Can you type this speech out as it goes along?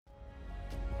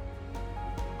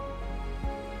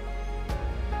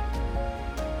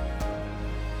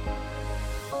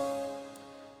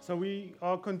So we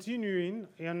are continuing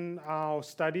in our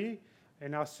study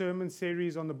in our sermon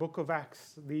series on the book of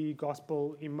Acts, the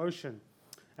gospel in motion.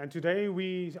 And today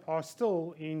we are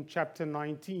still in chapter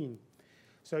 19.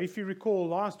 So if you recall,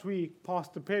 last week,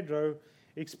 Pastor Pedro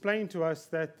explained to us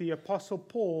that the Apostle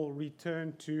Paul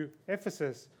returned to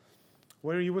Ephesus,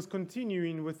 where he was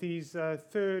continuing with his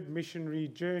third missionary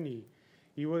journey.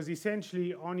 He was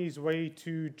essentially on his way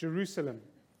to Jerusalem.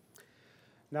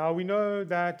 Now, we know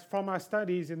that from our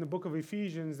studies in the book of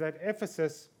Ephesians that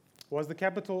Ephesus was the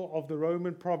capital of the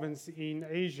Roman province in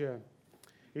Asia.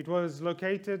 It was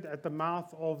located at the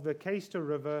mouth of the Cayster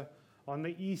River on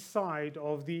the east side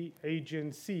of the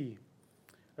Aegean Sea.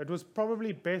 It was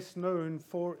probably best known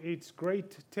for its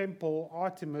great temple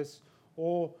Artemis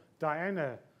or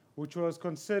Diana, which was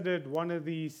considered one of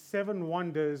the seven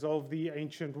wonders of the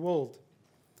ancient world.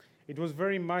 It was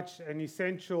very much an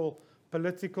essential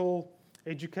political,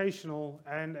 educational,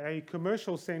 and a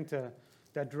commercial center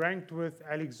that ranked with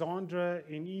Alexandria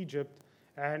in Egypt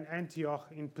and Antioch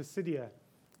in Pisidia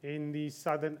in the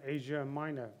southern Asia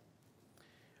Minor.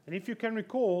 And if you can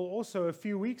recall, also a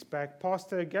few weeks back,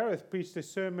 Pastor Gareth preached a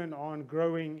sermon on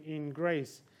growing in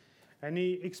grace. And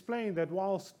he explained that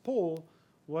whilst Paul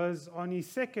was on his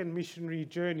second missionary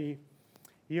journey,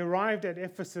 he arrived at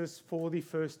Ephesus for the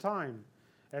first time.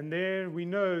 And there we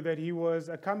know that he was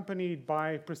accompanied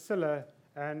by Priscilla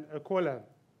and Aquila.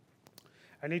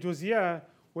 And it was here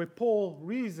where Paul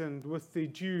reasoned with the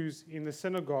Jews in the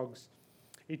synagogues.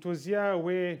 It was here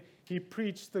where he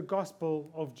preached the gospel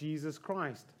of Jesus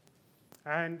Christ.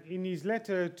 And in his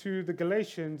letter to the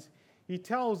Galatians, he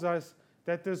tells us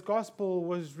that this gospel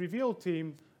was revealed to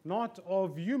him not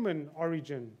of human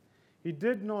origin. He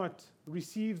did not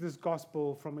receive this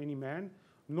gospel from any man,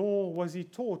 nor was he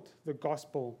taught the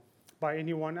gospel by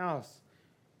anyone else.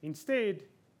 Instead,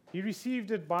 he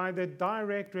received it by the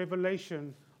direct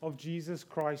revelation of Jesus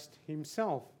Christ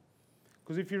himself.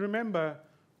 Because if you remember,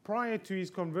 prior to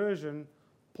his conversion,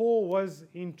 Paul was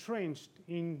entrenched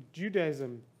in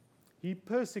Judaism. He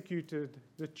persecuted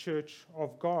the church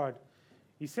of God.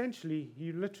 Essentially,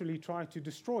 he literally tried to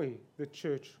destroy the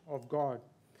church of God.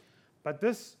 But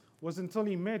this was until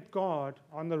he met God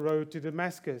on the road to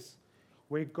Damascus,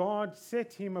 where God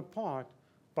set him apart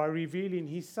by revealing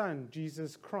his Son,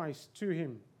 Jesus Christ, to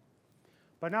him.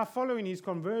 But now following his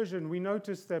conversion, we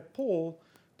notice that Paul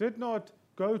did not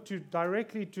go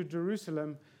directly to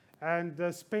Jerusalem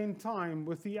and spend time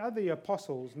with the other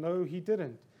apostles. No, he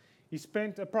didn't. He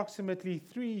spent approximately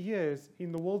 3 years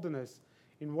in the wilderness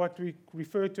in what we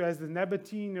refer to as the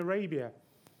Nabatean Arabia,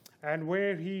 and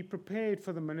where he prepared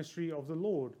for the ministry of the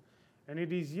Lord. And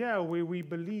it is here where we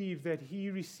believe that he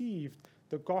received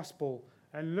the gospel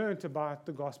and learnt about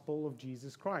the gospel of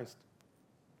Jesus Christ.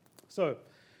 So,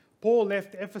 Paul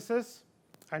left Ephesus,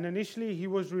 and initially he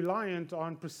was reliant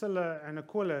on Priscilla and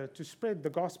Aquila to spread the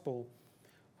gospel.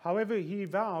 However, he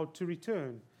vowed to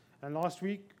return, and last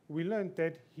week we learned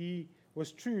that he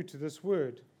was true to this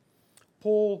word.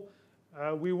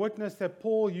 We witnessed that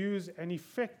Paul used an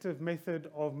effective method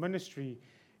of ministry.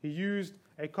 He used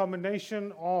a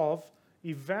combination of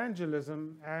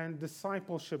evangelism and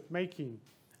discipleship making,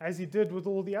 as he did with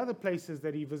all the other places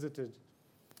that he visited.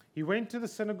 He went to the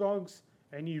synagogues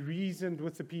and he reasoned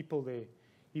with the people there.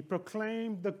 He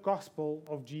proclaimed the gospel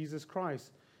of Jesus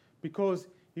Christ because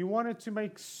he wanted to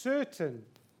make certain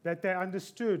that they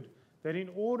understood that in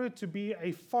order to be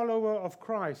a follower of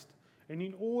Christ and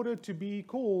in order to be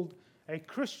called a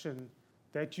Christian,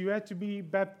 that you had to be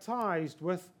baptized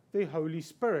with the Holy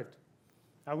Spirit.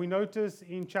 And we notice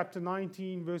in chapter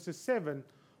 19, verses 7,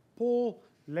 Paul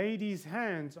laid his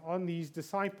hands on these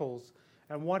disciples.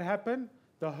 And what happened?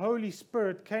 The Holy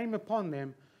Spirit came upon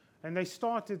them, and they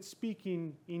started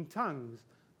speaking in tongues.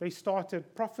 They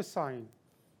started prophesying,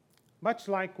 much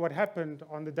like what happened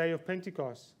on the day of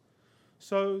Pentecost.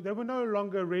 So they were no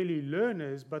longer really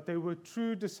learners, but they were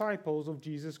true disciples of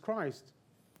Jesus Christ.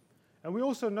 And we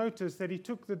also notice that he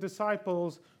took the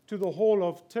disciples to the hall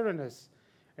of Tyrannus,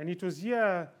 and it was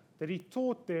here that he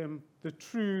taught them the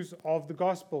truths of the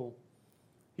gospel.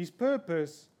 His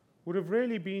purpose would have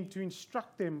really been to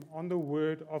instruct them on the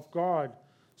word of God,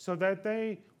 so that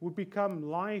they would become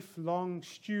lifelong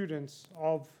students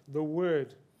of the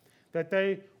word, that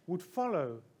they would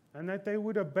follow and that they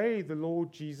would obey the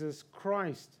Lord Jesus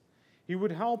Christ. He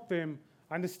would help them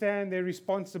understand their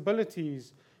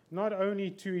responsibilities, not only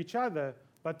to each other,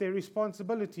 but their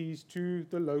responsibilities to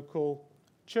the local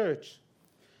church,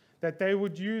 that they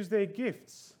would use their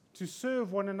gifts to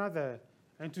serve one another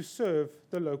and to serve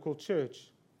the local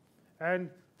church. And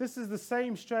this is the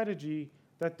same strategy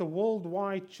that the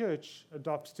worldwide church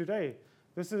adopts today.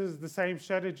 This is the same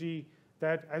strategy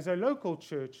that as a local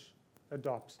church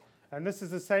adopts. And this is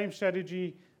the same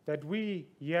strategy that we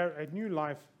here at New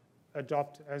Life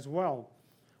adopt as well.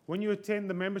 When you attend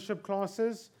the membership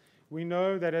classes, we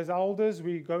know that as elders,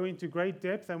 we go into great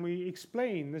depth and we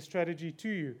explain the strategy to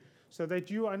you so that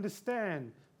you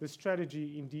understand the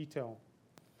strategy in detail.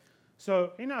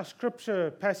 So in our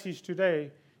scripture passage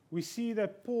today, we see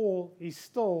that Paul is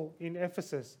still in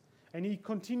Ephesus and he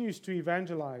continues to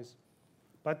evangelize.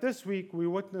 But this week, we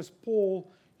witness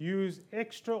Paul use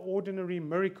extraordinary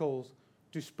miracles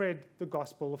to spread the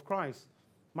gospel of Christ,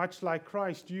 much like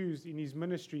Christ used in his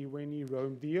ministry when he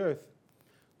roamed the earth.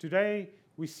 Today,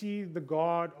 we see the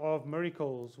God of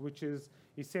miracles, which is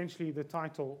essentially the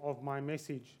title of my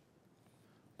message.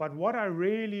 But what I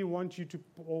really want you to,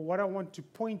 or what I want to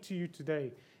point to you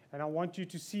today, and I want you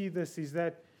to see this, is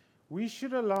that we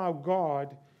should allow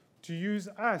God to use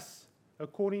us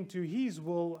according to his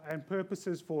will and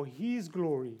purposes for his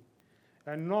glory,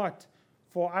 and not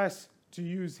for us to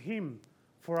use him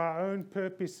for our own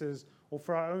purposes or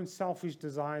for our own selfish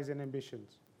desires and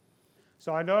ambitions.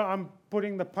 So I know I'm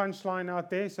putting the punchline out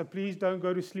there, so please don't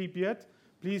go to sleep yet.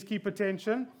 Please keep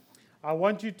attention. I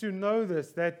want you to know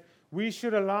this, that we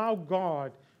should allow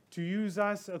God to use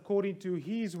us according to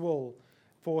his will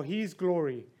for his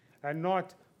glory, and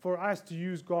not for us to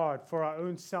use God for our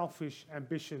own selfish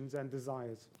ambitions and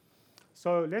desires.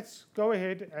 So let's go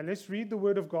ahead and let's read the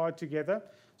word of God together.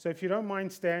 So if you don't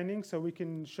mind standing so we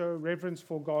can show reverence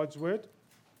for God's word.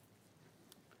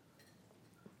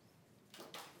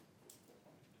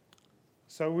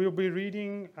 So we'll be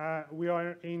reading, we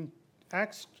are in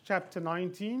Acts chapter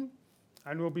 19,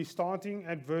 and we'll be starting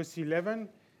at verse 11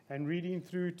 and reading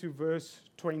through to verse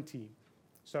 20.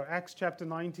 So Acts chapter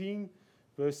 19,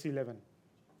 verse 11.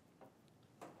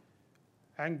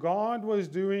 And God was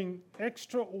doing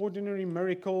extraordinary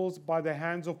miracles by the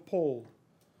hands of Paul,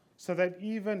 so that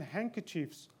even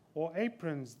handkerchiefs or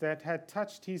aprons that had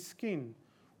touched his skin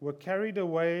were carried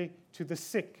away to the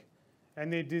sick,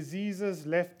 and their diseases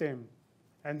left them,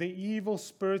 and the evil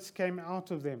spirits came out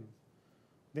of them.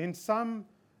 Then some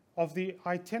of the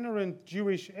itinerant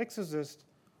Jewish exorcists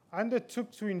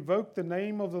undertook to invoke the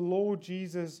name of the Lord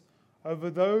Jesus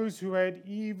over those who had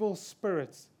evil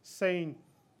spirits, saying,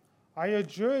 I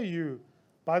adjure you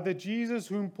by the Jesus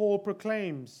whom Paul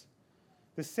proclaims.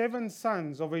 The 7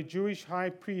 sons of a Jewish high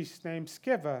priest named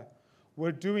Sceva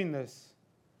were doing this.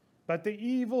 But the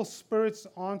evil spirits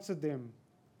answered them,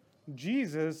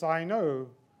 Jesus I know,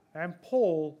 and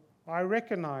Paul I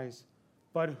recognize,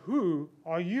 but who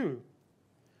are you?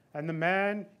 And the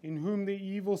man in whom the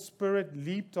evil spirit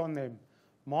leaped on them,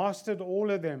 mastered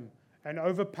all of them, and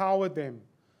overpowered them,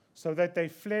 so that they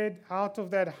fled out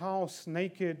of that house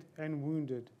naked and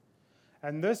wounded.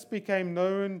 And this became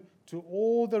known to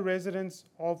all the residents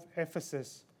of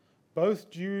Ephesus, both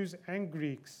Jews and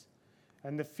Greeks.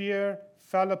 And the fear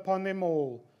fell upon them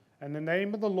all, and the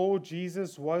name of the Lord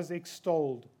Jesus was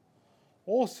extolled.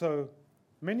 Also,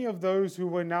 many of those who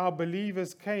were now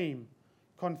believers came,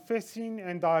 confessing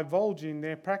and divulging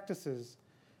their practices.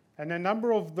 And a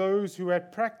number of those who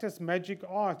had practiced magic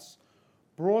arts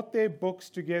brought their books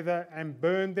together and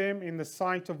burned them in the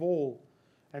sight of all.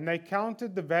 And they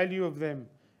counted the value of them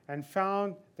and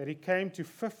found that it came to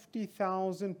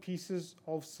 50,000 pieces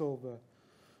of silver.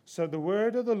 So the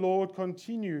word of the Lord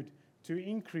continued to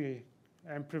increase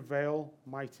and prevail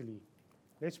mightily.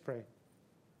 Let's pray.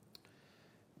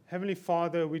 Heavenly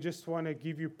Father, we just want to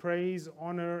give you praise,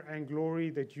 honor, and glory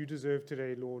that you deserve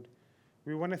today, Lord.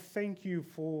 We want to thank you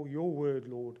for your word,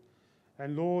 Lord.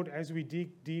 And Lord, as we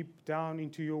dig deep down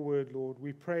into your word, Lord,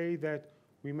 we pray that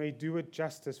we may do it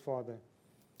justice, Father.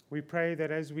 We pray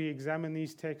that as we examine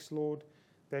these texts, Lord,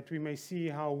 that we may see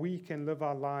how we can live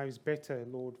our lives better,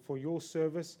 Lord, for your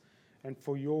service and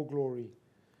for your glory.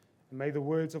 And may the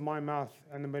words of my mouth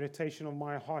and the meditation of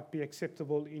my heart be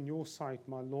acceptable in your sight,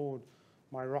 my Lord,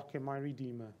 my rock and my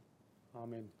redeemer.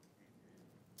 Amen.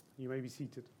 You may be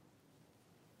seated.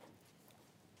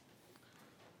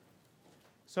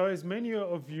 So as many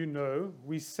of you know,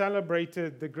 we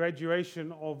celebrated the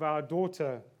graduation of our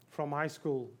daughter from high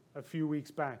school a few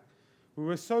weeks back. We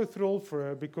were so thrilled for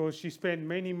her because she spent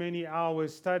many, many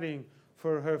hours studying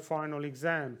for her final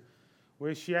exam,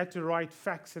 where she had to write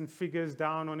facts and figures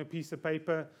down on a piece of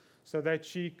paper so that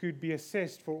she could be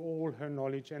assessed for all her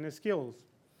knowledge and her skills.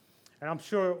 And I'm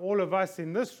sure all of us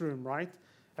in this room, right,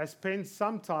 has spent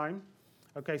some time,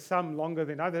 okay, some longer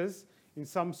than others, in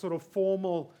some sort of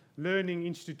formal learning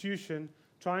institution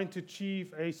trying to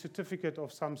achieve a certificate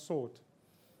of some sort.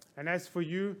 And as for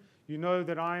you, you know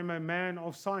that I am a man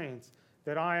of science,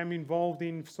 that I am involved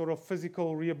in sort of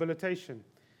physical rehabilitation.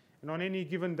 And on any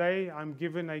given day, I'm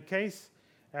given a case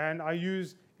and I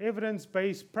use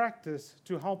evidence-based practice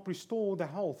to help restore the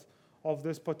health of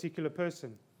this particular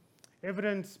person.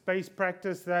 Evidence-based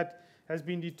practice that has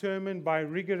been determined by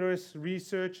rigorous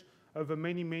research over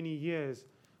many, many years,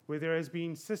 where there has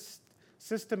been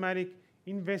systematic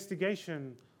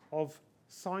investigation of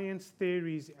science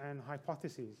theories and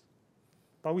hypotheses.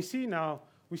 But we see now,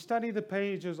 we study the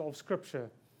pages of Scripture,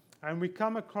 and we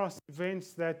come across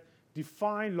events that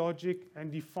defy logic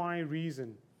and defy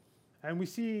reason. And we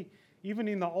see, even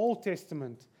in the Old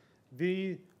Testament,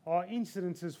 there are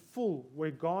incidences full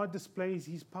where God displays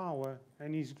his power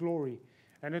and his glory.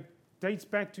 And it dates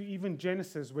back to even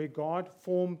Genesis, where God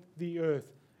formed the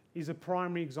earth, is a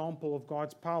primary example of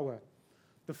God's power.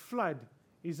 The flood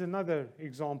is another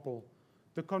example.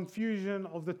 The confusion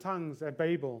of the tongues at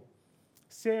Babel.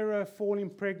 Sarah falling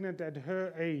pregnant at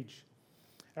her age.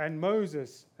 And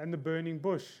Moses and the burning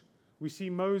bush. We see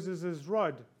Moses'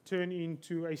 rod turn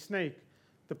into a snake.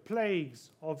 The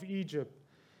plagues of Egypt.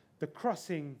 The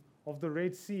crossing of the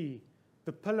Red Sea.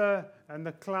 The pillar and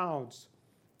the clouds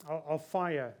of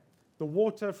fire. The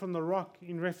water from the rock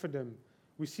in Rephidim.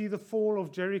 We see the fall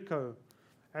of Jericho.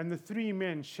 And the three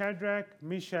men, Shadrach,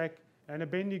 Meshach, and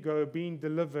Abednego, being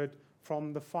delivered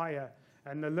from the fire.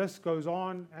 And the list goes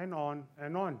on and on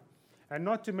and on. And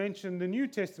not to mention the New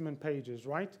Testament pages,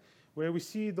 right? Where we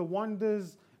see the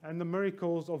wonders and the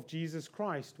miracles of Jesus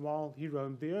Christ while he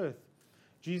roamed the earth.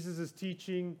 Jesus'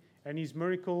 teaching and his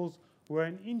miracles were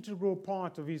an integral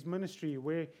part of his ministry,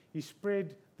 where he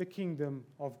spread the kingdom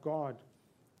of God.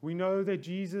 We know that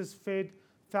Jesus fed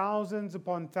thousands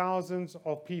upon thousands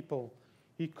of people.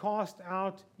 He cast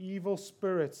out evil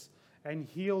spirits and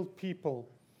healed people.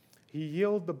 He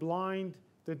healed the blind,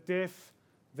 the deaf,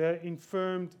 the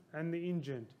infirmed, and the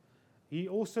injured. He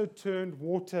also turned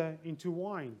water into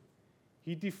wine.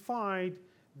 He defied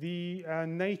the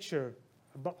nature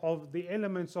of the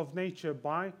elements of nature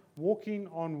by walking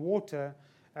on water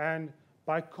and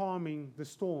by calming the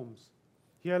storms.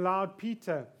 He allowed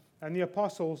Peter and the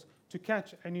apostles to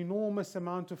catch an enormous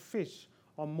amount of fish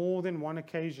on more than one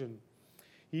occasion.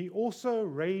 He also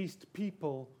raised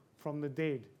people from the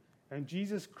dead, and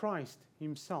Jesus Christ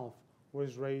himself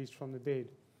was raised from the dead.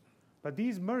 But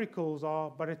these miracles are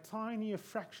but a tiny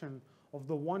fraction of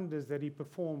the wonders that he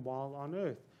performed while on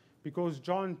earth, because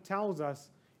John tells us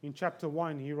in chapter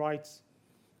 1, he writes,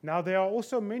 "Now there are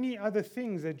also many other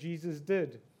things that Jesus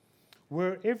did.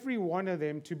 Were every one of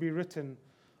them to be written,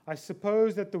 I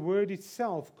suppose that the word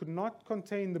itself could not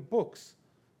contain the books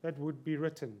that would be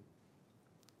written."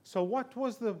 So what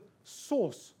was the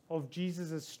source of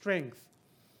Jesus' strength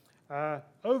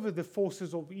over the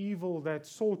forces of evil that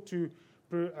sought to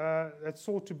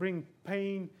bring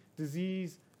pain,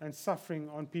 disease, and suffering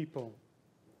on people?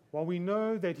 Well, we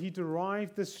know that he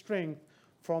derived this strength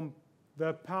from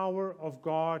the power of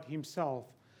God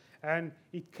himself, and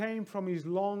it came from his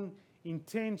long,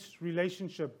 intense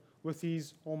relationship with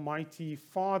his Almighty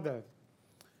Father.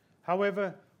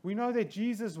 However, we know that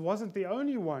Jesus wasn't the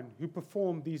only one who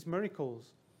performed these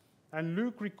miracles. And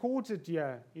Luke records it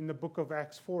here in the book of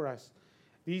Acts for us,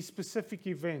 these specific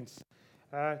events,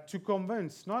 to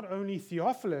convince not only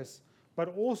Theophilus, but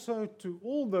also to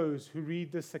all those who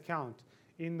read this account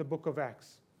in the book of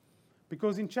Acts.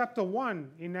 Because in chapter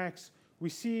 1 in Acts, we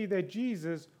see that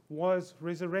Jesus was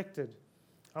resurrected,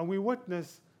 and we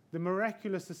witness the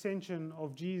miraculous ascension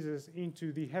of Jesus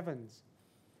into the heavens.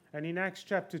 And in Acts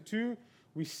chapter 2,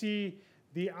 we see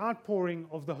the outpouring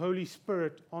of the Holy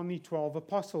Spirit on the 12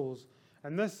 apostles.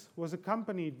 And this was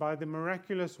accompanied by the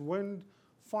miraculous wind,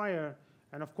 fire,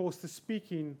 and of course the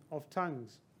speaking of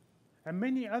tongues. And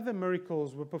many other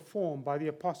miracles were performed by the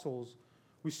apostles.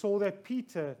 We saw that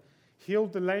Peter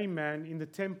healed the lame man in the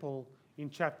temple in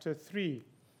chapter 3.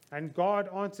 And God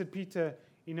answered Peter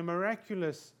in a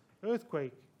miraculous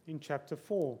earthquake in chapter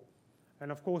 4.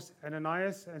 And of course,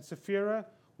 Ananias and Sapphira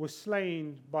were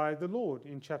slain by the Lord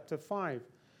in chapter 5.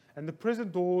 And the prison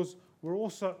doors were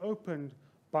also opened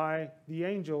by the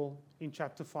angel in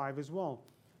chapter 5 as well.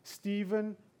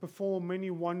 Stephen performed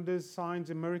many wonders, signs,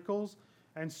 and miracles,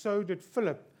 and so did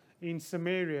Philip in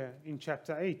Samaria in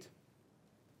chapter 8.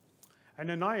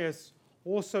 Ananias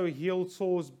also healed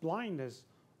Saul's blindness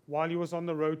while he was on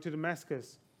the road to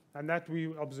Damascus, and that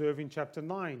we observe in chapter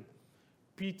 9.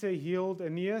 Peter healed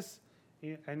Aeneas,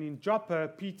 and in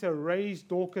Joppa, Peter raised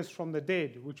Dorcas from the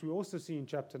dead, which we also see in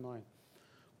chapter 9.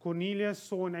 Cornelius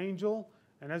saw an angel,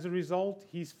 and as a result,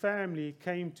 his family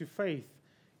came to faith.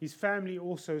 His family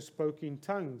also spoke in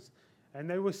tongues, and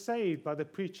they were saved by the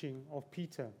preaching of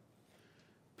Peter.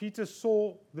 Peter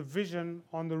saw the vision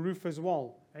on the roof as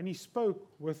well, and he spoke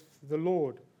with the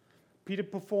Lord. Peter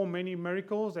performed many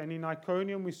miracles, and in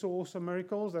Iconium we saw also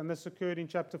miracles, and this occurred in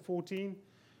chapter 14.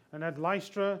 And at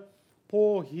Lystra,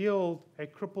 Paul healed a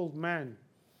crippled man.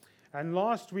 And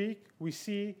last week we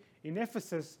see in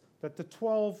Ephesus that the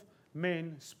 12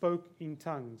 men spoke in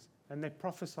tongues, and they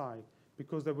prophesied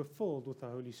because they were filled with the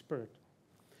Holy Spirit.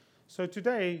 So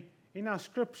today, in our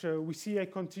scripture, we see a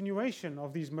continuation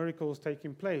of these miracles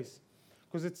taking place,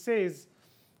 because it says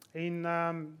in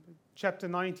chapter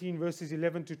 19, verses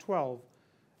 11 to 12,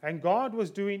 and God was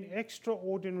doing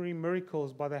extraordinary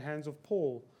miracles by the hands of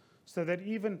Paul, so that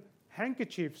even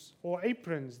handkerchiefs or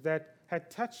aprons that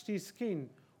had touched his skin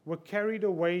were carried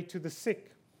away to the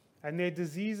sick, and their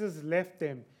diseases left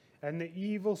them, and the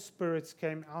evil spirits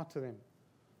came out of them.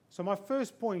 So my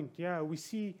first point, we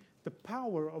see the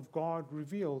power of God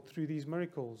revealed through these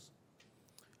miracles.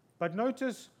 But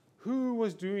notice who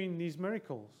was doing these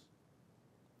miracles.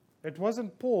 It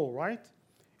wasn't Paul, right?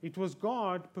 It was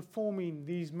God performing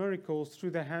these miracles through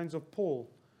the hands of Paul.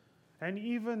 And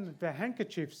even the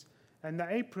handkerchiefs and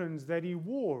the aprons that he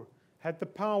wore had the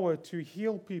power to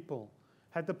heal people,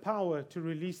 had the power to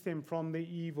release them from the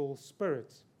evil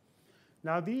spirits.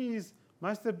 Now these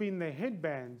must have been the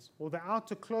headbands or the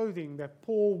outer clothing that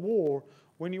Paul wore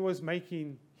when he was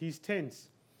making his tents.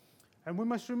 And we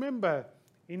must remember,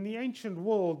 in the ancient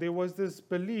world, there was this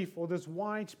belief, or this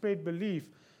widespread belief,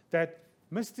 that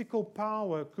mystical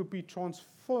power could be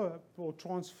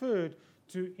transferred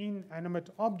to inanimate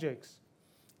objects,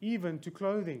 even to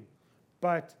clothing.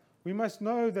 But we must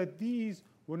know that these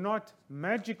were not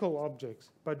magical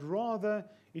objects, but rather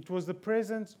it was the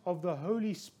presence of the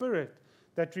Holy Spirit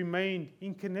that remained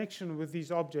in connection with these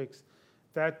objects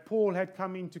that Paul had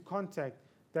come into contact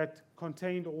that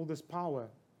contained all this power.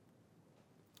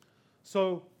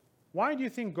 So, why do you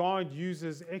think God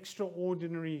uses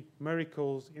extraordinary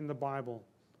miracles in the Bible?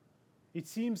 It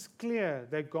seems clear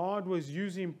that God was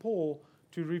using Paul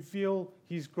to reveal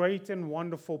his great and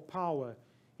wonderful power,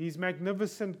 his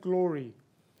magnificent glory.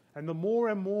 And the more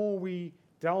and more we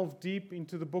delve deep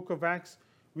into the book of Acts,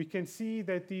 we can see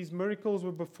that these miracles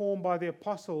were performed by the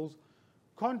apostles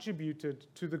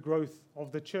contributed to the growth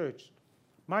of the church,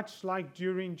 much like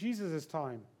during Jesus'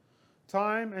 time.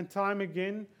 Time and time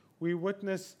again, we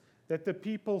witness that the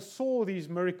people saw these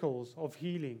miracles of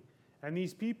healing, and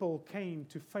these people came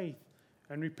to faith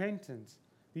and repentance.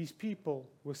 These people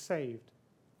were saved.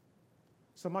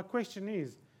 So my question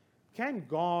is, can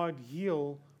God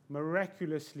heal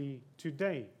miraculously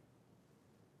today?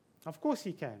 Of course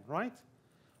he can, right?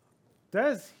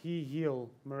 Does he heal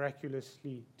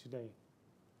miraculously today?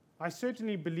 I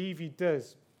certainly believe he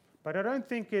does, but I don't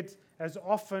think it's as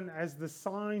often as the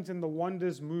signs and the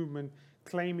wonders movement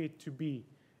claim it to be.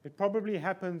 It probably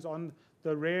happens on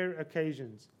the rare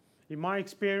occasions. In my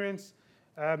experience,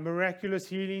 miraculous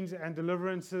healings and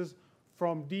deliverances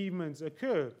from demons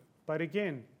occur, but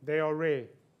again, they are rare.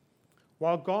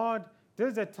 While God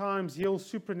does at times heal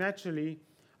supernaturally,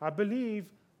 I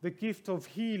believe the gift of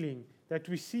healing that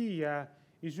we see here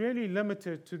is really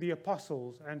limited to the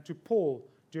apostles and to Paul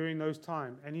during those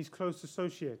times and his close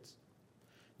associates.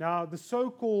 Now, the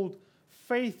so-called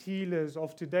faith healers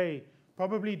of today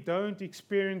probably don't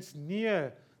experience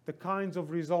near the kinds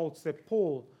of results that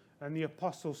Paul and the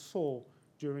apostles saw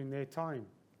during their time.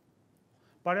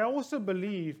 But I also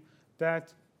believe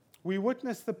that we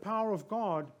witness the power of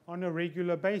God on a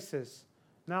regular basis.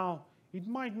 Now, it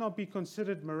might not be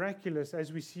considered miraculous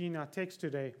as we see in our text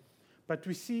today, but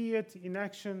we see it in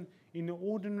action in the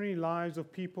ordinary lives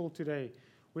of people today,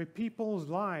 where people's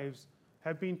lives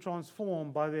have been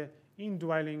transformed by the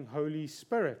indwelling Holy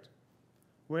Spirit.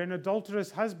 Where an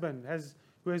adulterous husband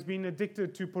who has been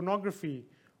addicted to pornography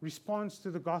responds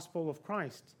to the gospel of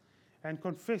Christ and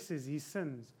confesses his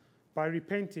sins by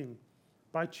repenting,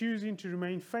 by choosing to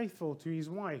remain faithful to his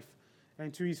wife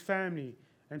and to his family,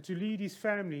 and to lead his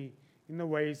family in the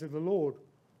ways of the Lord.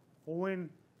 Or when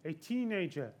a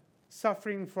teenager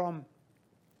suffering from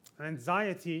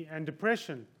anxiety and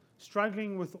depression,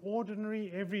 struggling with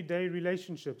ordinary everyday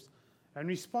relationships, and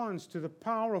responds to the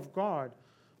power of God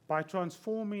by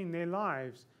transforming their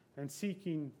lives and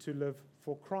seeking to live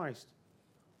for Christ.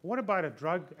 What about a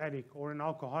drug addict or an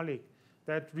alcoholic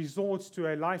that resorts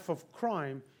to a life of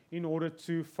crime in order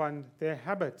to fund their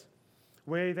habit,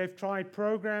 where they've tried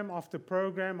program after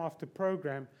program after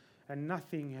program and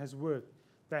nothing has worked?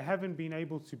 They haven't been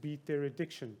able to beat their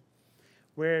addiction,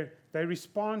 where they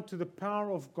respond to the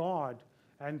power of God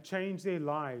and change their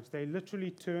lives. They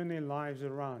literally turn their lives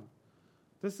around.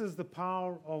 This is the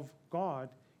power of God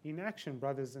in action,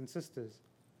 brothers and sisters.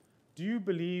 Do you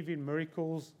believe in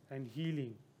miracles and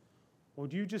healing? Or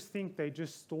do you just think they're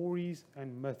just stories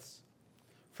and myths?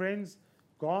 Friends,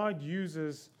 God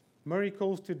uses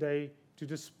miracles today to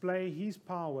display His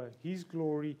power, His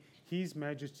glory, His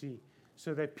majesty,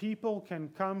 so that people can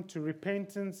come to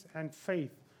repentance and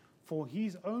faith for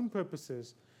His own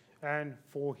purposes and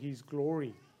for His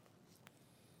glory.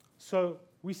 So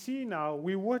we see now,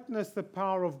 we witness the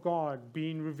power of God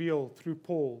being revealed through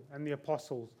Paul and the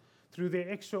apostles, through their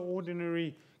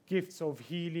extraordinary gifts of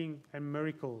healing and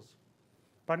miracles.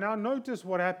 But now notice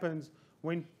what happens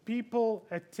when people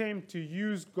attempt to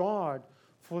use God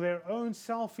for their own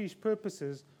selfish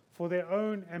purposes, for their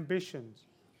own ambitions.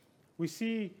 We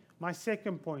see my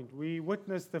second point. We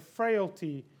witness the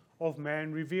frailty of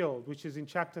man revealed, which is in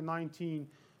chapter 19,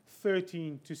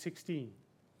 13 to 16.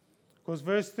 Because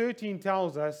verse 13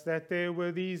 tells us that there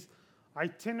were these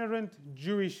itinerant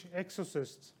Jewish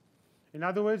exorcists. In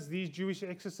other words, these Jewish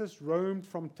exorcists roamed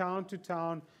from town to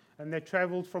town, and they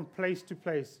traveled from place to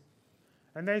place.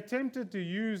 And they attempted to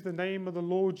use the name of the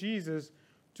Lord Jesus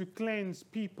to cleanse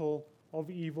people of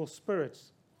evil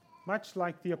spirits, much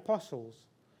like the apostles.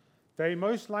 They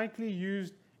most likely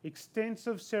used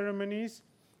extensive ceremonies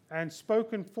and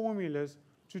spoken formulas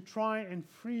to try and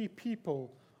free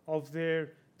people of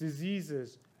their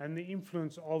diseases and the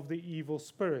influence of the evil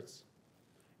spirits.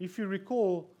 If you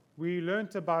recall, we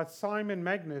learnt about Simon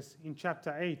Magus in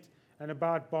chapter 8 and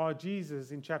about Bar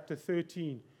Jesus in chapter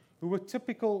 13, who were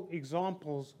typical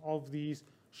examples of these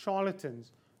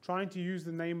charlatans trying to use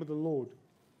the name of the Lord.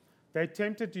 They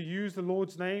attempted to use the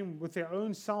Lord's name with their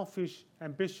own selfish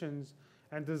ambitions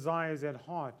and desires at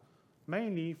heart,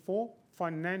 mainly for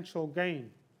financial gain.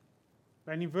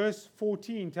 And in verse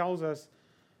 14 tells us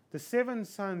the 7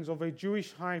 sons of a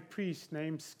Jewish high priest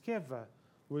named Sceva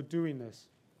were doing this.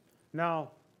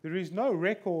 Now, there is no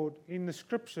record in the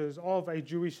scriptures of a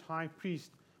Jewish high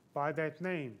priest by that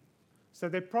name. So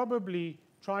they probably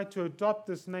tried to adopt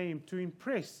this name to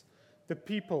impress the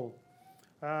people.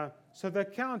 So the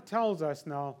account tells us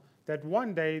now that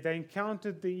one day they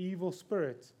encountered the evil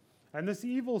spirit. And this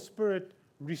evil spirit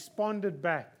responded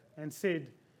back and said,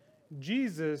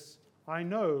 Jesus I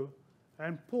know,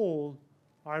 and Paul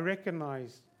I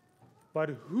recognize, but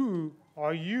who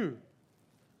are you?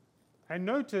 And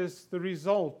notice the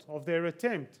result of their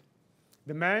attempt.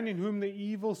 The man in whom the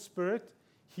evil spirit,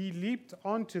 he leaped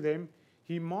onto them,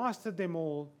 he mastered them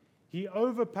all, he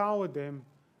overpowered them,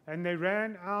 and they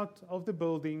ran out of the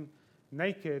building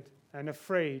naked and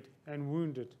afraid and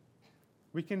wounded.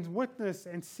 We can witness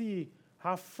and see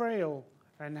how frail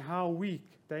and how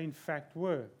weak they in fact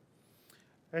were.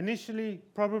 Initially,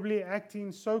 probably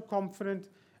acting so confident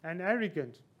and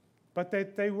arrogant, but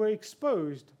that they were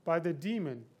exposed by the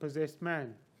demon-possessed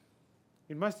man.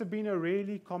 It must have been a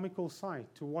really comical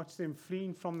sight to watch them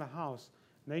fleeing from the house,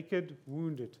 naked,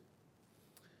 wounded.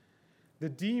 The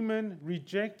demon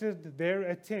rejected their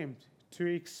attempt to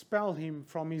expel him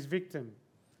from his victim.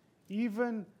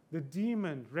 Even the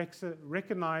demon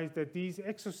recognized that these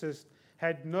exorcists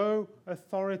had no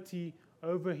authority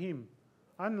over him,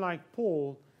 unlike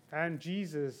Paul and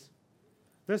Jesus.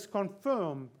 This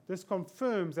confirms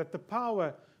that the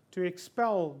power to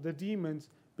expel the demons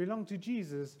belonged to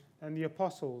Jesus and the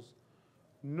apostles,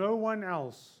 no one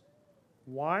else.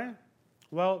 Why?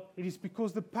 Well, it is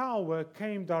because the power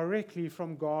came directly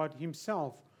from God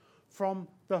Himself, from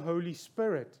the Holy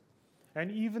Spirit. And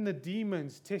even the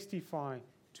demons testify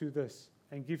to this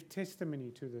and give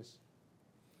testimony to this.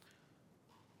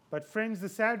 But friends, the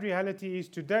sad reality is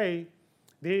today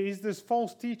there is this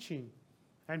false teaching,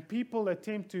 and people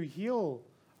attempt to heal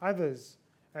others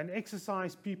and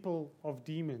exorcise people of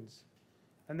demons.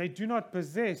 And they do not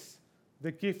possess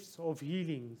the gifts of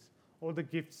healings or the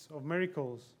gifts of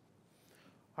miracles.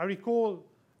 I recall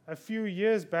a few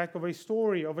years back of a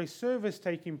story of a service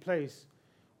taking place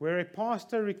where a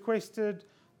pastor requested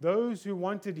those who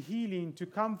wanted healing to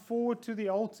come forward to the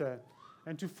altar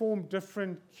and to form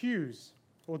different queues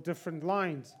or different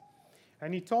lines.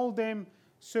 And he told them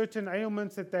certain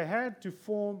ailments that they had to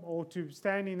form or to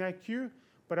stand in that queue,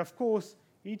 but of course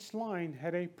each line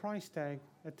had a price tag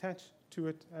attached to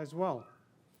it as well,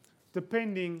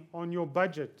 depending on your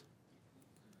budget.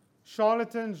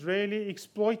 Charlatans really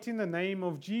exploiting the name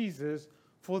of Jesus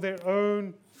for their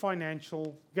own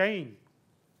financial gain.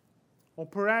 Or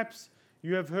perhaps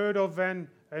you have heard of an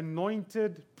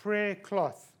anointed prayer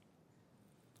cloth.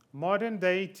 Modern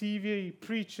day TV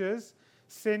preachers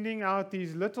sending out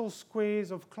these little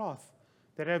squares of cloth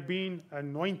that have been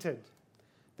anointed,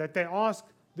 that they ask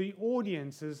the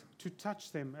audiences to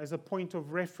touch them as a point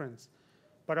of reference,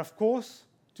 but of course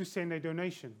to send a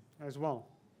donation as well.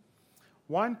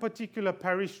 One particular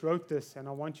parish wrote this, and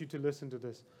I want you to listen to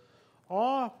this.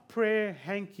 Are prayer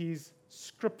hankies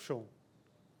scriptural?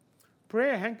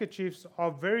 prayer handkerchiefs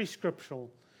are very scriptural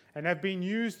and have been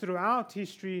used throughout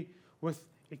history with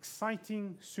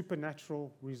exciting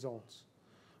supernatural results.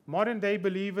 Modern day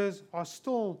believers are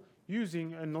still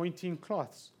using anointing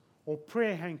cloths or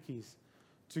prayer hankies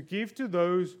to give to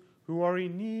those who are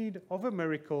in need of a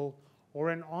miracle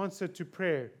or an answer to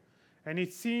prayer. And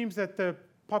it seems that the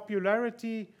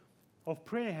popularity of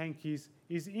prayer hankies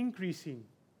is increasing.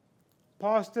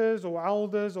 Pastors or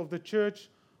elders of the church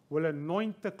will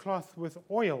anoint the cloth with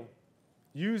oil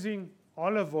using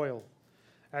olive oil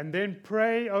and then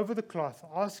pray over the cloth,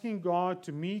 asking God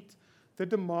to meet the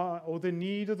demand or the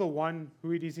need of the one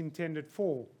who it is intended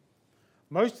for.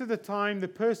 Most of the time, the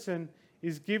person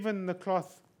is given the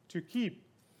cloth to keep.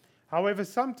 However,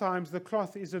 sometimes the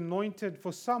cloth is anointed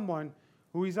for someone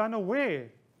who is unaware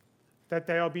that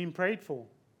they are being prayed for.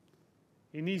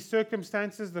 In these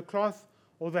circumstances, the cloth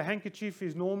or the handkerchief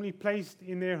is normally placed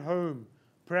in their home,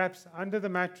 perhaps under the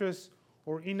mattress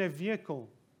or in a vehicle.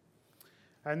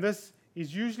 And this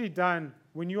is usually done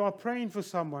when you are praying for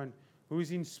someone who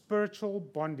is in spiritual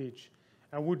bondage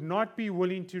and would not be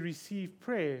willing to receive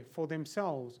prayer for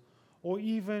themselves or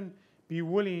even be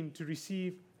willing to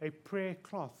receive a prayer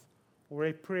cloth or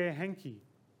a prayer hanky.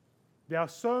 There are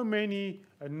so many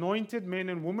anointed men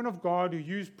and women of God who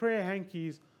use prayer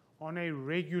hankies on a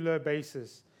regular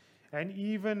basis, and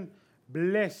even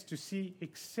blessed to see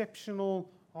exceptional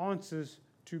answers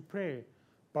to prayer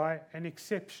by an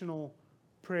exceptional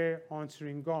prayer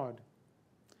answering God.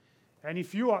 And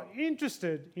if you are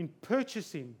interested in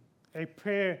purchasing a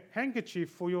prayer handkerchief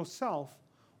for yourself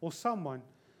or someone,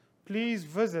 please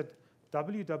visit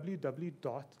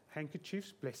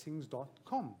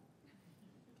www.handkerchiefsblessings.com.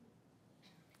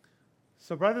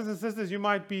 So, brothers and sisters, you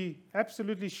might be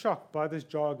absolutely shocked by this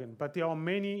jargon, but there are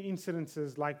many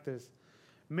incidences like this.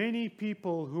 Many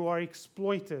people who are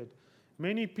exploited,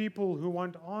 many people who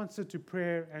want answer to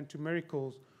prayer and to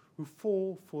miracles who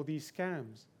fall for these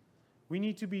scams. We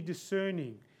need to be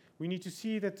discerning. We need to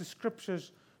see that the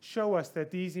scriptures show us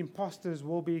that these imposters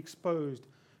will be exposed,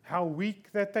 how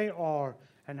weak that they are,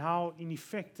 and how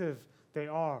ineffective they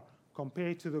are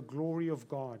compared to the glory of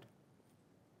God.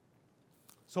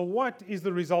 So what is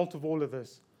the result of all of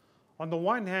this? On the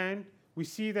one hand, we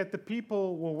see that the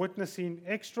people were witnessing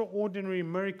extraordinary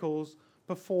miracles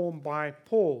performed by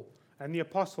Paul and the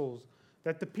apostles,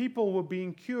 that the people were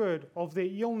being cured of their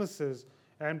illnesses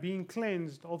and being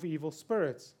cleansed of evil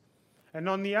spirits. And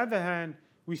on the other hand,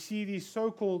 we see these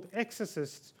so-called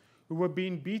exorcists who were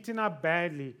being beaten up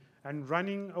badly and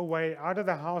running away out of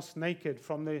the house naked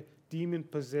from the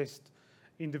demon-possessed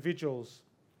individuals.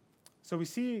 So we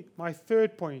see my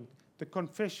third point, the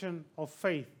confession of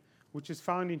faith, which is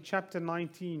found in chapter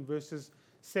 19, verses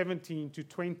 17 to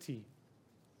 20.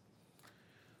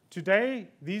 Today,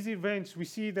 we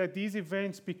see that these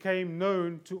events became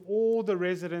known to all the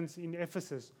residents in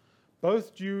Ephesus,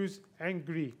 both Jews and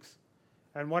Greeks.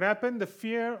 And what happened? The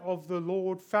fear of the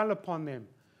Lord fell upon them,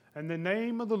 and the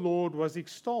name of the Lord was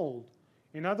extolled.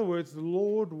 In other words, the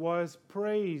Lord was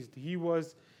praised, he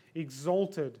was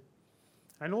exalted.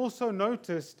 And also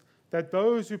noticed that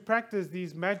those who practiced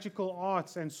these magical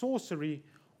arts and sorcery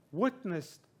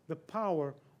witnessed the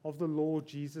power of the Lord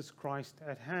Jesus Christ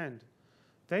at hand.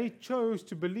 They chose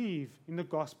to believe in the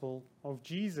gospel of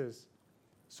Jesus.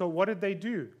 So what did they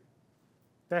do?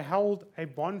 They held a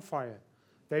bonfire.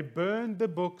 They burned the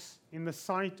books in the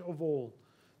sight of all.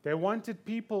 They wanted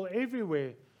people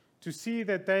everywhere to see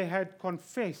that they had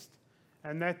confessed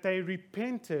and that they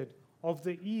repented of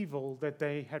the evil that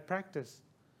they had practiced.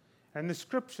 And the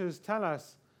scriptures tell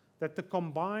us that the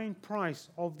combined price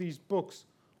of these books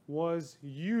was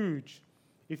huge.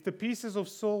 If the pieces of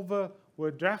silver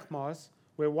were drachmas,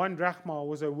 where 1 drachma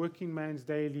was a working man's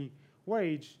daily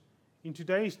wage, in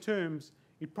today's terms,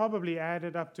 it probably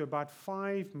added up to about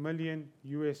 $5 million.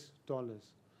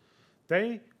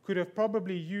 They could have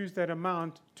probably used that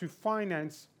amount to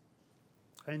finance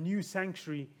a new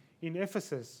sanctuary in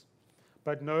Ephesus.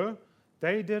 But no,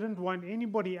 they didn't want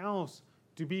anybody else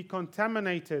to be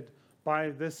contaminated by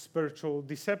this spiritual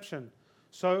deception.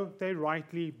 So they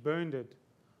rightly burned it.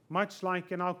 Much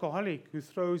like an alcoholic who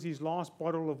throws his last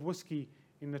bottle of whiskey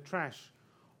in the trash,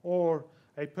 or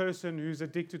a person who's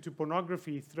addicted to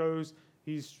pornography throws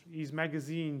his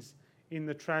magazines in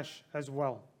the trash as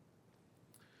well.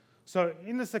 So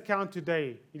in this account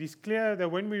today, it is clear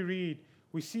that when we read,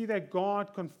 we see that God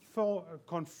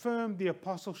confirmed the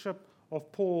apostleship of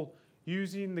Paul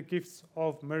using the gifts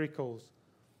of miracles.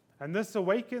 And this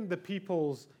awakened the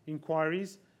people's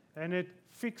inquiries, and it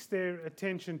fixed their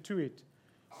attention to it.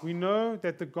 We know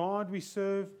that the God we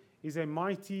serve is a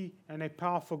mighty and a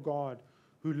powerful God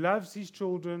who loves his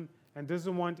children and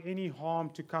doesn't want any harm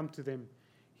to come to them.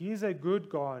 He is a good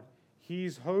God. He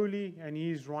is holy and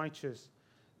He is righteous.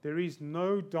 There is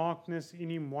no darkness in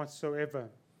Him whatsoever.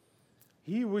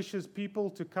 He wishes people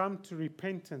to come to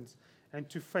repentance and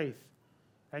to faith.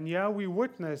 And here we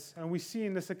witness and we see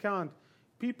in this account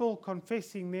people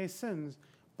confessing their sins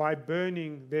by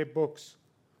burning their books.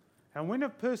 And when a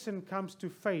person comes to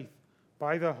faith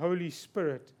by the Holy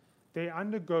Spirit, they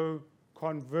undergo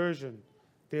conversion.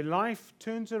 Their life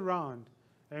turns around,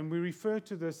 and we refer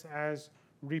to this as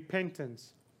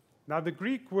repentance. Now, the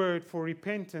Greek word for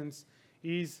repentance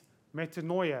is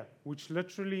metanoia, which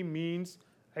literally means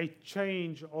a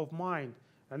change of mind.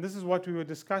 And this is what we were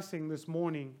discussing this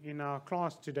morning in our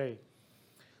class today.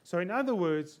 So in other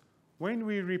words, when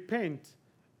we repent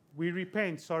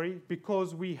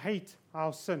because we hate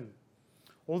our sin.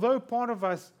 Although part of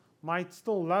us might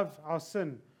still love our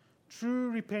sin, true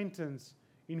repentance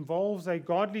involves a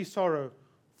godly sorrow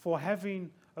for having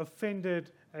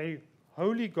offended a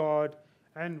holy God,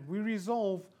 and we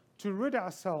resolve to rid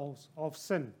ourselves of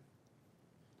sin.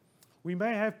 We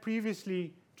may have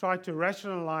previously tried to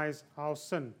rationalize our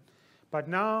sin, but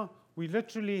now we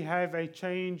literally have a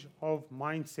change of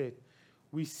mindset.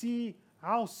 We see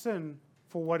our sin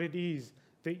for what it is,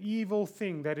 the evil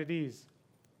thing that it is.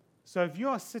 So if you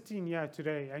are sitting here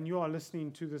today and you are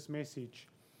listening to this message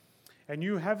and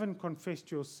you haven't confessed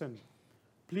your sin,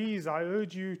 please, I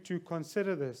urge you to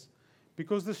consider this,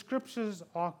 because the scriptures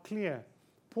are clear.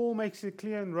 Paul makes it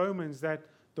clear in Romans that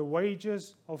the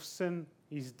wages of sin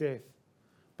is death.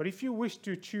 But if you wish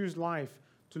to choose life,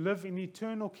 to live in the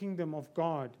eternal kingdom of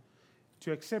God,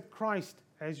 to accept Christ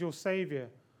as your Savior,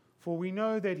 for we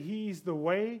know that He is the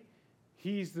way,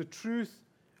 He is the truth,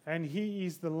 and He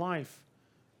is the life.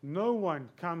 No one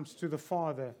comes to the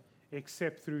Father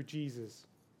except through Jesus.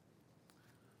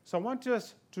 So I want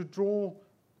us to draw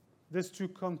this to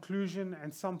conclusion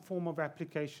and some form of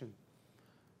application.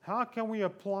 How can we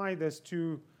apply this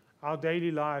to our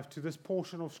daily life, to this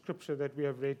portion of Scripture that we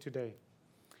have read today?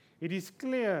 It is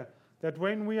clear that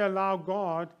when we allow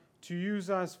God to use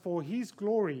us for His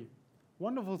glory,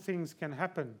 wonderful things can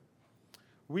happen.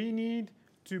 We need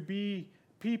to be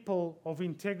people of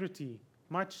integrity,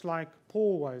 much like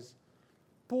Paul was.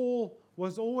 Paul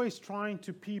was always trying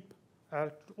to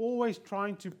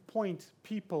point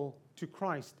people to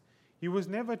Christ. He was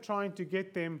never trying to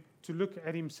get them to look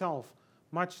at himself,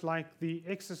 much like the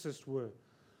exorcists were.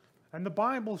 And the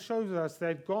Bible shows us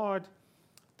that God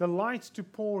delights to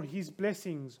pour His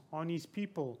blessings on His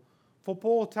people. For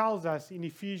Paul tells us in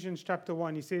Ephesians chapter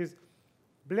 1, he says,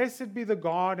 "Blessed be the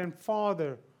God and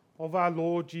Father of our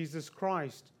Lord Jesus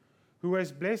Christ, who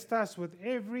has blessed us with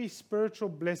every spiritual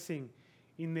blessing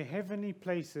in the heavenly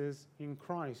places in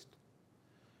Christ."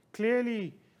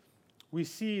 Clearly, we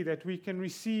see that we can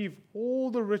receive all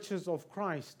the riches of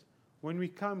Christ when we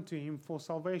come to Him for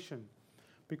salvation.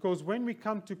 Because when we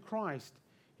come to Christ,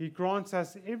 He grants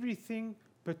us everything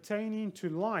pertaining to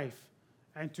life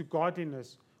and to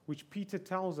godliness, which Peter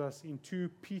tells us in 2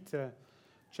 Peter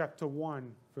chapter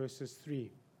 1, verses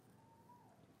 3.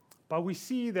 But we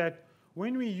see that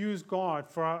when we use God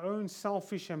for our own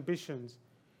selfish ambitions,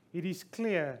 it is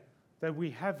clear that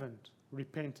we haven't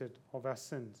repented of our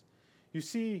sins. You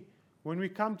see, when we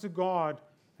come to God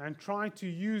and try to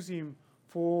use Him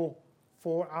for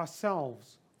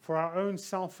ourselves, for our own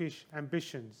selfish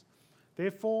ambitions,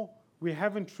 therefore, we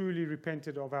haven't truly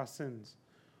repented of our sins.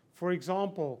 For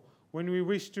example, when we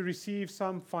wish to receive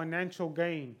some financial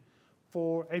gain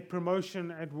for a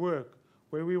promotion at work,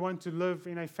 where we want to live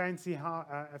in a fancy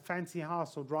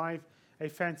house or drive a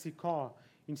fancy car,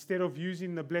 instead of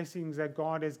using the blessings that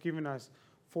God has given us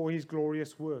for His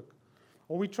glorious work.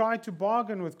 Or we try to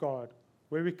bargain with God,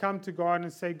 where we come to God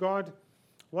and say, "God,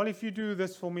 well, if you do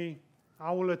this for me,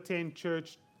 I will attend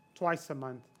church twice a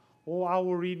month, or I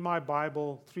will read my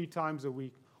Bible 3 times a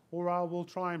week, or I will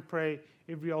try and pray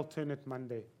every alternate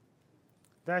Monday."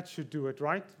 That should do it,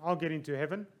 right? I'll get into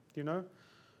heaven, you know.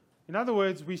 In other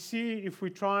words, we see if we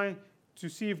try to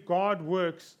see if God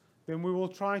works, then we will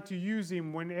try to use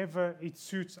Him whenever it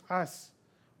suits us,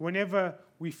 whenever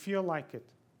we feel like it.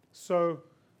 So,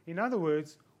 in other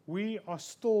words, we are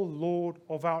still Lord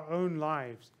of our own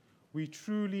lives. We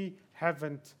truly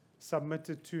haven't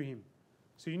submitted to Him.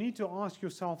 So you need to ask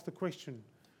yourself the question,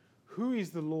 who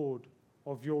is the Lord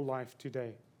of your life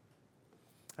today?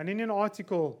 And in an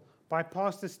article by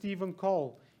Pastor Stephen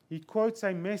Cole, he quotes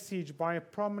a message by a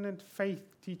prominent faith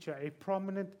teacher,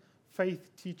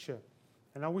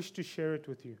 and I wish to share it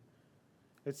with you.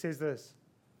 It says this: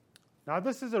 "Now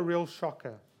this is a real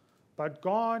shocker, but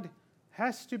God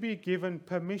has to be given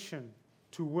permission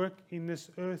to work in this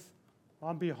earth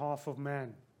on behalf of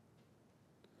man.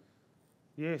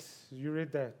 Yes, you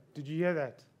read that. Did you hear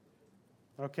that?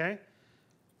 Okay.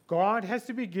 God has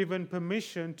to be given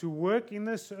permission to work in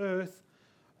this earth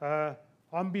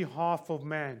on behalf of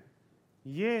man.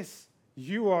 Yes,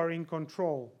 you are in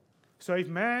control. So if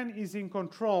man is in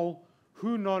control,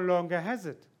 who no longer has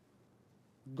it?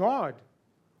 God.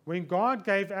 When God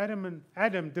gave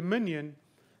Adam dominion,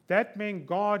 that meant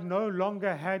God no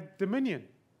longer had dominion.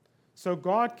 So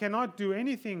God cannot do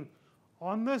anything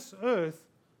on this earth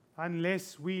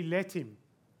unless we let him.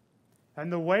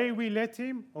 And the way we let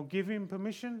him or give him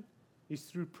permission is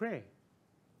through prayer.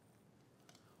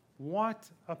 What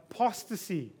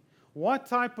apostasy! What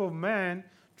type of man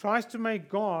tries to make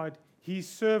God his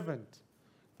servant?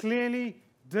 Clearly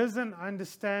doesn't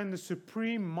understand the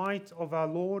supreme might of our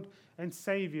Lord and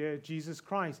Savior, Jesus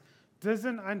Christ.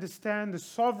 Doesn't understand the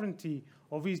sovereignty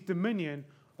of his dominion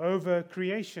over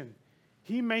creation.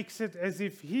 He makes it as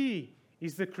if he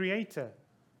is the creator,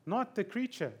 not the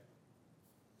creature.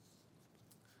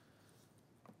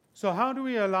 So how do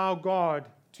we allow God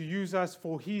to use us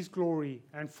for his glory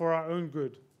and for our own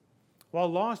good?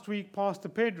 Well, last week, Pastor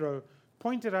Pedro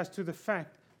pointed us to the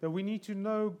fact that we need to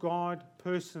know God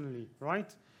personally,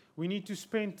 right? We need to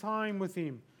spend time with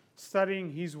him,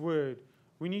 studying his word.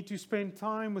 We need to spend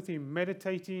time with him,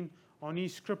 meditating on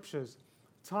his scriptures,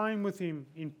 time with him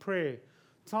in prayer,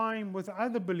 time with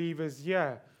other believers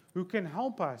here who can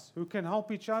help us, who can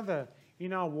help each other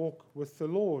in our walk with the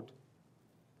Lord.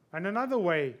 And another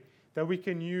way that we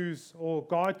can use, or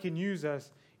God can use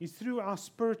us, is through our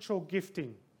spiritual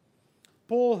gifting.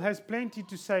 Paul has plenty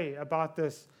to say about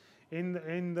this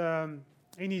in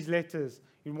his letters,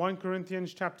 in 1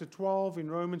 Corinthians chapter 12, in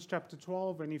Romans chapter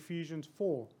 12, and Ephesians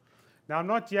 4. Now, I'm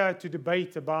not here to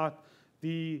debate about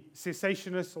the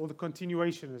cessationists or the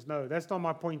continuationists. No, that's not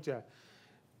my point here.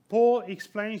 Paul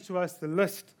explains to us the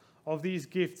list of these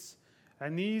gifts,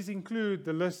 and these include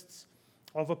the lists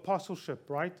of apostleship,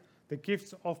 right? The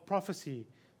gifts of prophecy,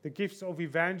 the gifts of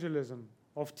evangelism,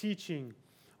 of teaching,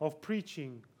 of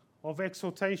preaching, of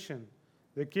exhortation,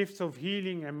 the gifts of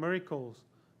healing and miracles,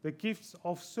 the gifts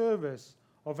of service,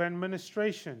 of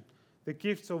administration, the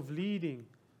gifts of leading,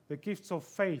 the gifts of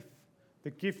faith,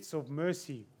 the gifts of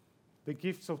mercy, the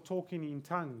gifts of talking in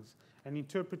tongues and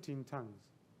interpreting tongues.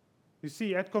 You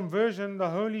see, at conversion, the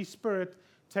Holy Spirit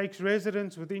takes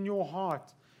residence within your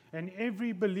heart, and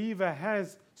every believer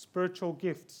has spiritual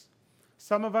gifts.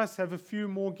 Some of us have a few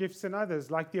more gifts than others,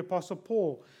 like the Apostle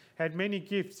Paul had many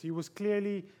gifts. He was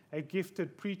clearly a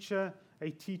gifted preacher, a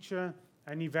teacher,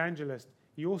 an evangelist.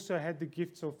 He also had the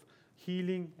gifts of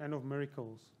healing and of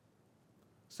miracles.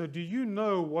 So do you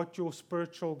know what your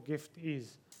spiritual gift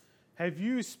is? Have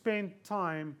you spent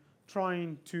time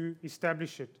trying to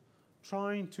establish it,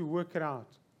 trying to work it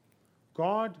out?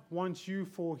 God wants you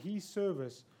for his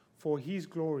service, for his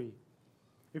glory.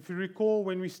 If you recall,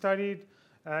 when we studied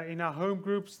in our home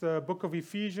groups the book of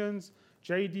Ephesians,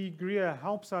 J.D. Greer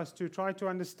helps us to try to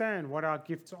understand what our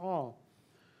gifts are.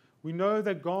 We know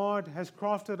that God has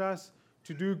crafted us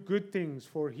to do good things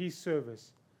for his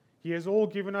service. He has all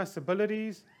given us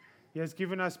abilities, he has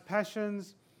given us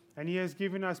passions, and he has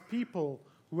given us people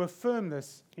who affirm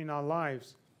this in our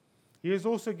lives. He has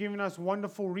also given us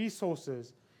wonderful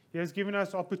resources. He has given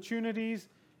us opportunities,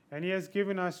 and he has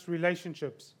given us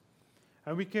relationships.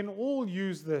 And we can all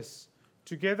use this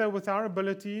together with our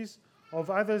abilities of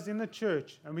others in the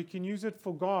church, and we can use it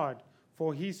for God,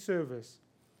 for his service.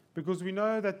 Because we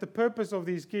know that the purpose of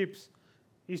these gifts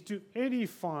is to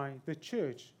edify the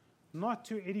church, not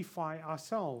to edify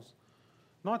ourselves.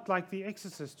 Not like the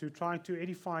exorcists who try to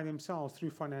edify themselves through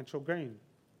financial gain.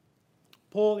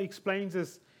 Paul explains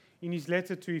this in his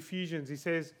letter to Ephesians. He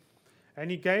says, "And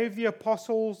he gave the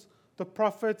apostles, the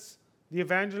prophets, the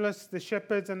evangelists, the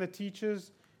shepherds, and the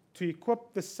teachers to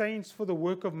equip the saints for the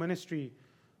work of ministry,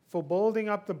 for building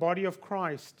up the body of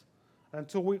Christ,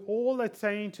 until we all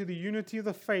attain to the unity of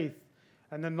the faith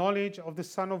and the knowledge of the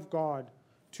Son of God,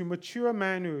 to mature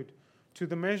manhood, to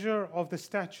the measure of the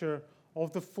stature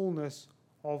of the fullness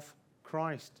of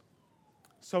Christ."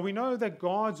 So we know that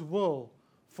God's will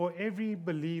for every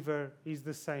believer is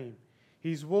the same.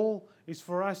 His will is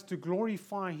for us to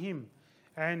glorify him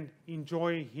and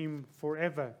enjoy him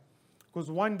forever. Because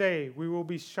one day we will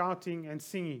be shouting and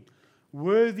singing,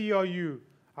 "Worthy are you,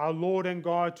 our Lord and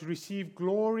God, to receive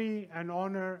glory and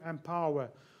honor and power.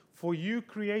 For you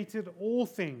created all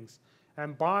things,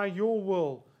 and by your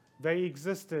will they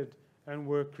existed and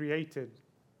were created."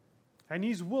 And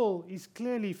his will is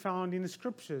clearly found in the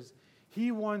scriptures.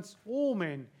 He wants all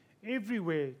men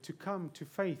everywhere to come to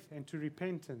faith and to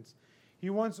repentance. He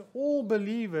wants all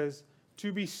believers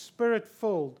to be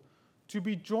spirit-filled, to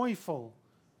be joyful,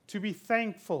 to be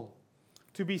thankful,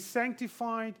 to be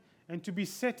sanctified, and to be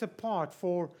set apart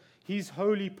for His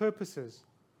holy purposes.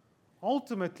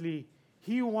 Ultimately,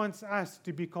 He wants us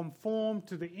to be conformed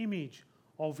to the image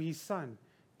of His Son,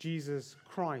 Jesus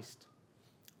Christ.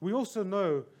 We also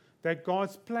know that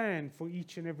God's plan for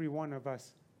each and every one of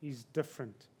us is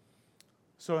different.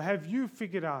 So have you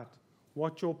figured out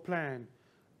what plan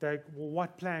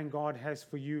God has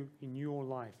for you in your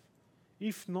life?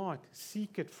 If not,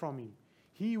 seek it from Him.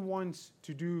 He wants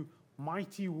to do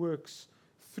mighty works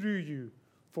through you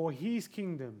for His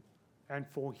kingdom and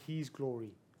for His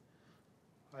glory.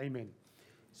 Amen.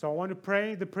 So I want to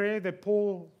pray the prayer that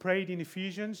Paul prayed in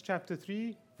Ephesians chapter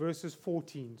 3, verses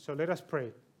 14. So let us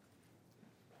pray.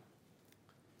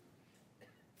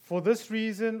 For this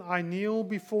reason I kneel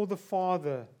before the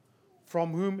Father,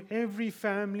 from whom every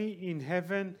family in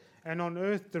heaven and on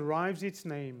earth derives its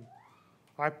name.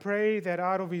 I pray that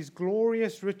out of His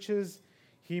glorious riches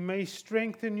He may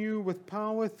strengthen you with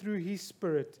power through His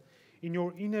Spirit in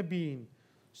your inner being,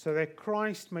 so that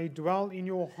Christ may dwell in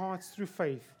your hearts through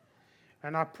faith.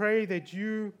 And I pray that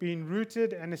you, being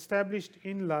rooted and established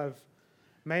in love,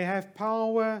 may have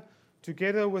power,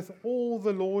 together with all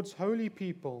the Lord's holy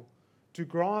people, to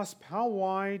grasp how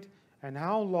wide and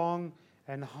how long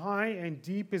and high and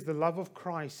deep is the love of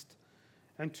Christ,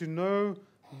 and to know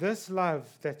this love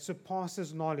that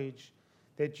surpasses knowledge,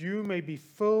 that you may be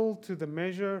filled to the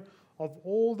measure of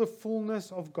all the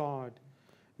fullness of God.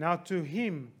 Now to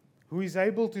Him who is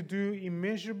able to do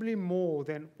immeasurably more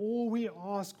than all we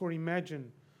ask or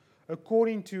imagine,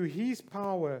 according to His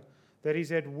power that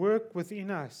is at work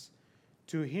within us,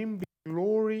 to Him be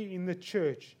glory in the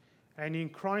church and in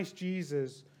Christ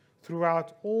Jesus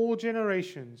throughout all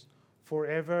generations,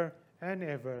 forever and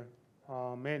ever.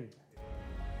 Amen.